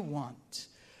whatever you want,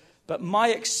 but my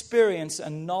experience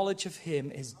and knowledge of him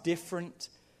is different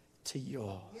to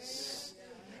yours.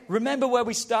 Remember where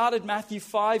we started, Matthew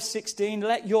 5:16.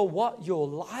 Let your what? Your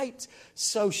light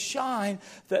so shine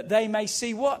that they may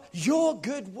see what? Your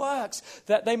good works,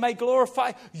 that they may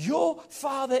glorify your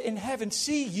Father in heaven.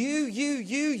 See your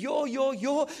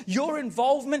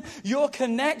involvement, your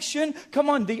connection. Come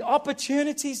on, the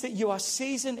opportunities that you are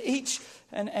seizing each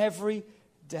and every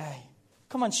day.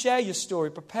 Come on, share your story.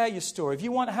 Prepare your story. If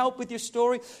you want help with your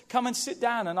story, come and sit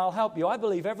down and I'll help you. I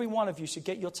believe every one of you should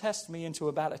get your testimony into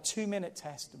about a 2-minute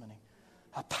testimony.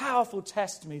 A powerful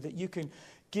testimony that you can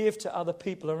give to other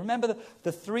people. And remember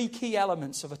the 3 key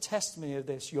elements of a testimony of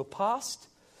this. Your past,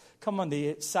 come on,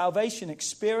 the salvation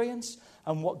experience,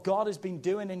 and what God has been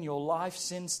doing in your life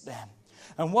since then.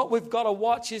 And what we've got to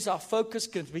watch is our focus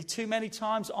could be too many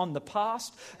times on the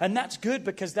past. And that's good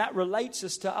because that relates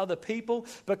us to other people.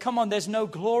 But come on, there's no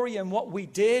glory in what we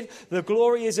did. The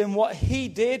glory is in what he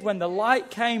did when the light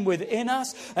came within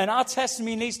us. And our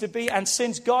testimony needs to be, and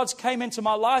since God's came into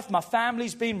my life, my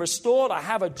family's been restored. I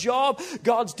have a job.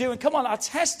 God's doing. Come on, our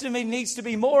testimony needs to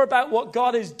be more about what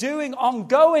God is doing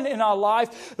ongoing in our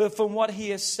life than from what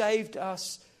he has saved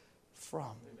us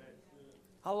from.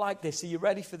 I like this. Are you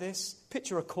ready for this?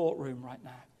 Picture a courtroom right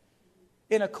now.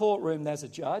 In a courtroom, there's a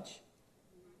judge,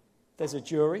 there's a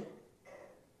jury,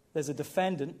 there's a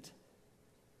defendant,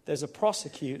 there's a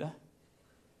prosecutor,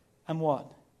 and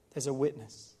what? There's a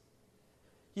witness.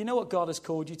 You know what God has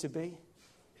called you to be?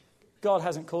 God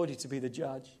hasn't called you to be the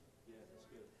judge.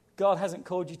 God hasn't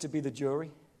called you to be the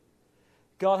jury.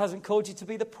 God hasn't called you to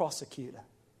be the prosecutor.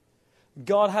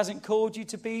 God hasn't called you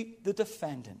to be the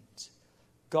defendant.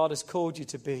 God has called you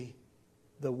to be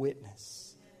the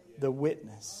witness. The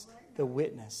witness. The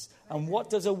witness. And what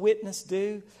does a witness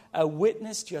do? A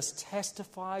witness just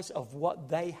testifies of what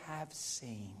they have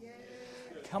seen.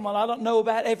 Come on, I don't know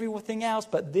about everything else,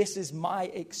 but this is my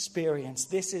experience.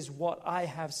 This is what I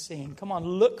have seen. Come on,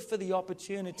 look for the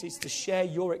opportunities to share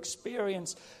your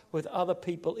experience with other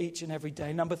people each and every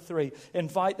day. Number 3,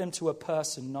 invite them to a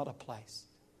person, not a place.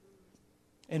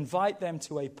 Invite them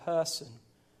to a person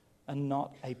and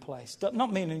not a place.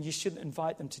 Not meaning you shouldn't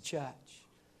invite them to church.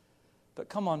 But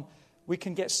come on, we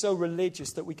can get so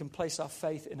religious that we can place our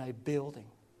faith in a building.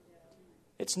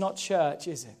 It's not church,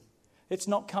 is it? It's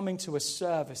not coming to a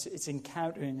service. It's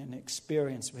encountering an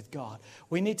experience with God.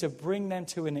 We need to bring them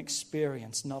to an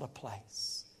experience, not a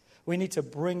place. We need to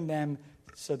bring them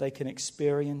so they can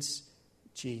experience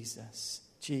Jesus.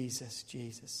 Jesus,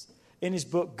 Jesus. In his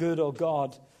book, Good or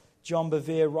God, John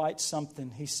Bevere writes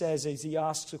something. He says, as he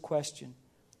asks a question,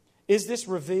 is this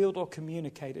revealed or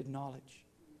communicated knowledge?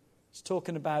 He's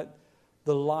talking about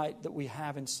the light that we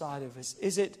have inside of us.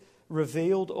 Is it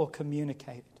revealed or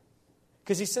communicated?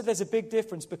 Because he said there's a big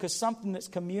difference, because something that's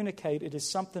communicated is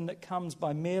something that comes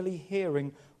by merely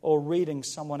hearing or reading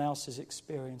someone else's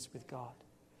experience with God.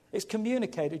 It's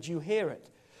communicated, you hear it.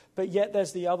 But yet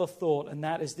there's the other thought, and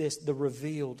that is this, the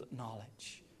revealed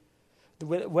knowledge.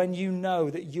 When you know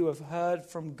that you have heard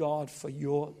from God for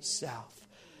yourself,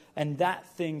 and that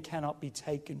thing cannot be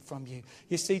taken from you.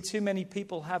 You see, too many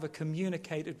people have a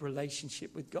communicated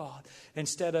relationship with God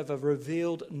instead of a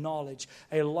revealed knowledge,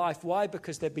 a life. Why?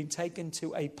 Because they've been taken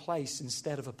to a place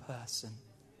instead of a person.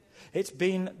 It's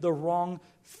been the wrong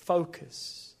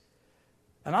focus.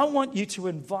 And I want you to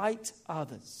invite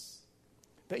others.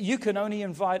 But you can only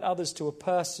invite others to a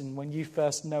person when you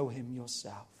first know him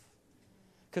yourself.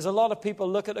 Because a lot of people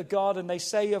look at a God and they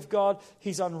say of God,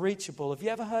 he's unreachable. Have you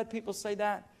ever heard people say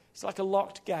that? It's like a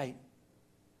locked gate.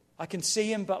 I can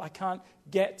see him, but I can't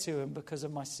get to him because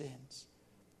of my sins.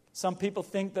 Some people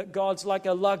think that God's like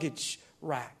a luggage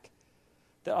rack.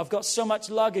 That I've got so much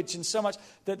luggage and so much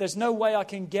that there's no way I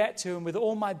can get to him with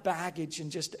all my baggage and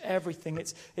just everything.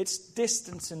 It's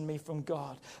distancing me from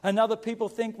God. And other people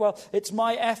think, well, it's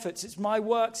my efforts, it's my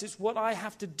works, it's what I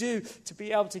have to do to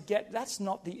be able to get. That's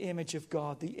not the image of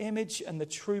God. The image and the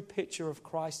true picture of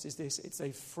Christ is this. It's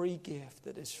a free gift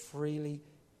that is freely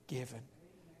given.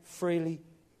 Freely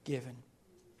given.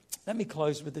 Let me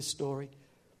close with this story.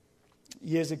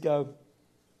 Years ago,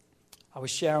 I was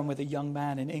sharing with a young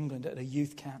man in England at a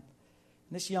youth camp.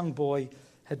 And this young boy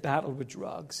had battled with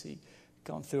drugs. He'd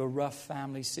gone through a rough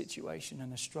family situation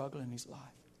and a struggle in his life.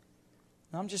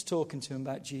 And I'm just talking to him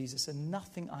about Jesus, and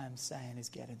nothing I am saying is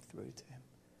getting through to him.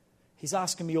 He's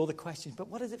asking me all the questions, but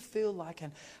what does it feel like?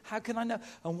 And how can I know?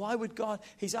 And why would God?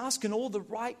 He's asking all the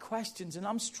right questions, and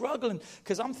I'm struggling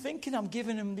because I'm thinking I'm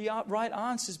giving him the right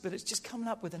answers, but it's just coming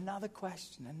up with another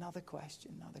question, another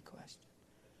question, another question.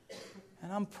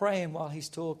 And I'm praying while he's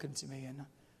talking to me, and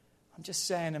I'm just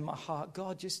saying in my heart,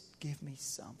 God, just give me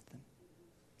something.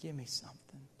 Give me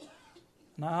something.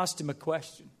 And I asked him a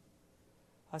question.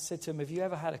 I said to him, have you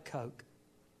ever had a Coke?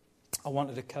 I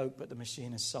wanted a Coke, but the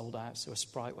machine is sold out, so a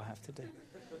Sprite will have to do.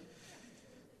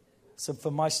 So for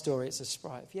my story, it's a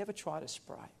Sprite. Have you ever tried a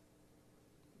Sprite?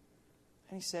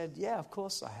 And he said, yeah, of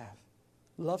course I have.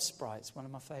 Love Sprite. It's one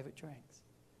of my favorite drinks.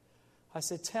 I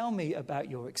said, tell me about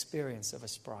your experience of a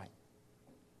Sprite.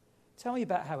 Tell me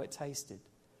about how it tasted.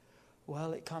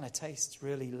 Well, it kind of tastes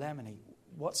really lemony.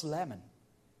 What's lemon?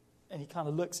 And he kind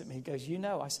of looks at me and goes, you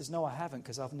know. I says, no, I haven't,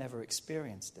 because I've never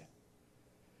experienced it.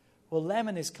 Well,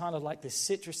 lemon is kind of like this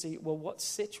citrusy. Well, what's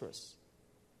citrus?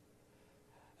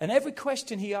 And every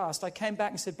question he asked, I came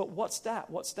back and said, but what's that?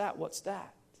 What's that? What's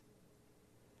that?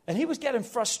 And he was getting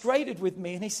frustrated with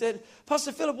me. And he said,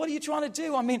 Pastor Philip, what are you trying to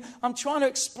do? I mean, I'm trying to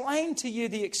explain to you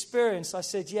the experience. I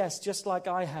said, yes, just like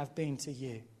I have been to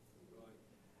you.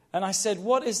 And I said,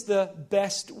 what is the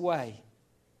best way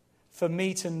for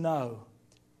me to know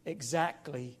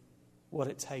exactly what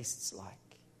it tastes like?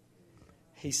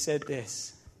 He said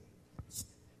this.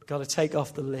 Got to take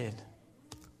off the lid.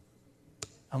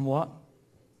 And what?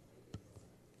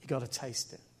 You got to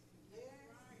taste it.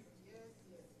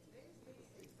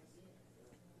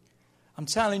 I'm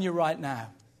telling you right now,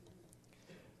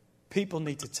 people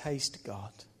need to taste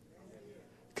God.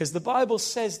 Because the Bible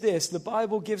says this. The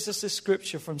Bible gives us a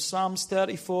scripture from Psalms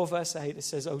 34 verse 8. It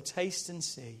says, oh, taste and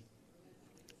see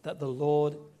that the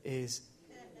Lord is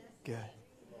good.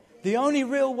 The only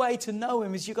real way to know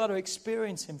him is you've got to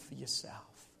experience him for yourself.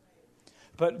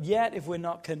 But yet, if we're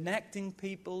not connecting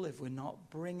people, if we're not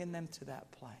bringing them to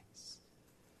that place,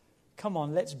 come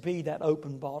on, let's be that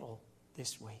open bottle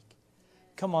this week.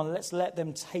 Come on, let's let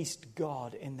them taste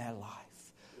God in their life.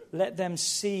 Let them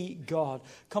see God.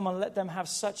 Come on, let them have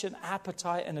such an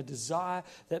appetite and a desire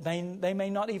that they may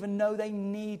not even know they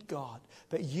need God.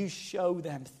 But you show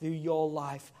them through your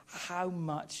life how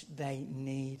much they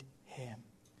need him.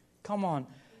 Come on,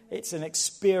 it's an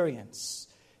experience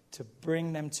to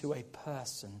bring them to a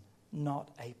person, not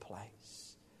a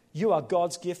place. You are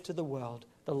God's gift to the world,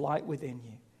 the light within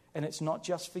you. And it's not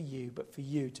just for you, but for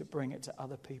you to bring it to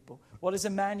other people. What is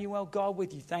Emmanuel? God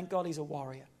with you. Thank God he's a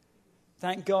warrior.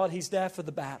 Thank God he's there for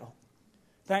the battle.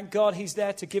 Thank God he's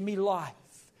there to give me life.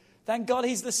 Thank God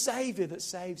he's the Savior that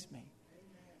saves me.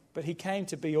 But he came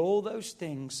to be all those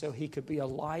things so he could be a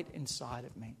light inside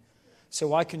of me.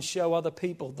 So I can show other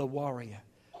people the warrior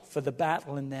for the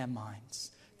battle in their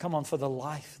minds. Come on, for the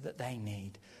life that they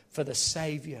need. For the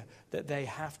Savior that they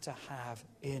have to have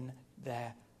in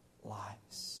their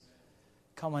lives.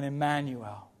 Come on,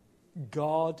 Emmanuel.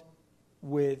 God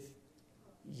with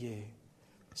you.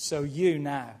 So you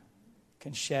now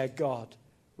can share God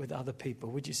with other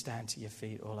people. Would you stand to your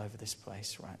feet all over this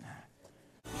place right now?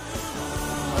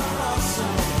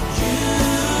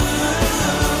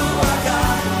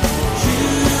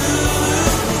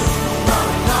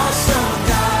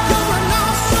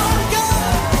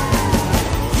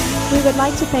 We would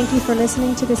like to thank you for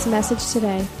listening to this message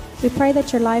today. We pray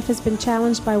that your life has been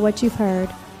challenged by what you've heard,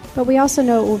 but we also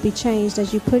know it will be changed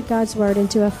as you put God's Word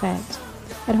into effect.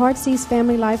 At Heartsease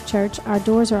Family Life Church, our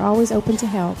doors are always open to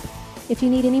help. If you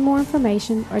need any more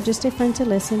information or just a friend to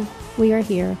listen, we are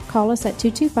here. Call us at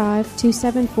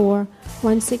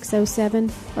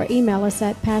 225-274-1607 or email us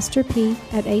at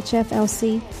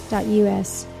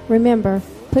pastorp@hflc.us. Remember,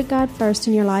 Put God first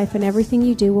in your life and everything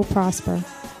you do will prosper.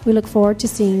 We look forward to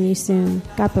seeing you soon.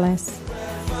 God bless.